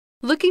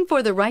Looking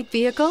for the right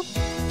vehicle?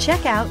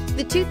 Check out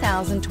the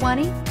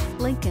 2020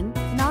 Lincoln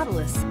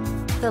Nautilus.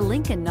 The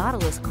Lincoln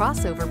Nautilus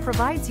crossover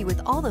provides you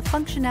with all the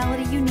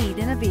functionality you need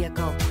in a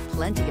vehicle.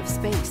 Plenty of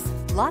space,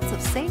 lots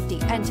of safety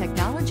and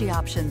technology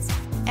options,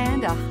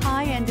 and a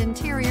high-end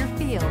interior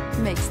feel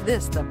makes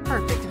this the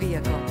perfect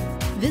vehicle.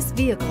 This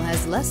vehicle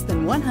has less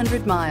than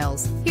 100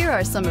 miles. Here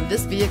are some of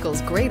this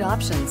vehicle's great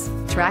options: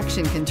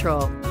 traction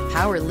control,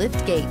 power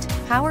lift gate,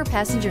 power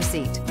passenger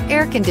seat,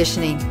 air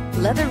conditioning,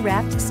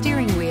 leather-wrapped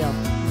steering wheel,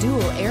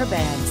 dual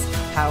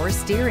airbags, power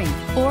steering,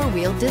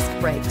 four-wheel disc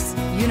brakes,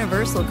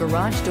 universal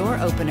garage door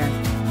opener,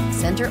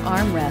 center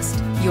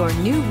armrest. Your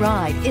new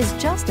ride is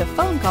just a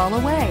phone call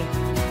away.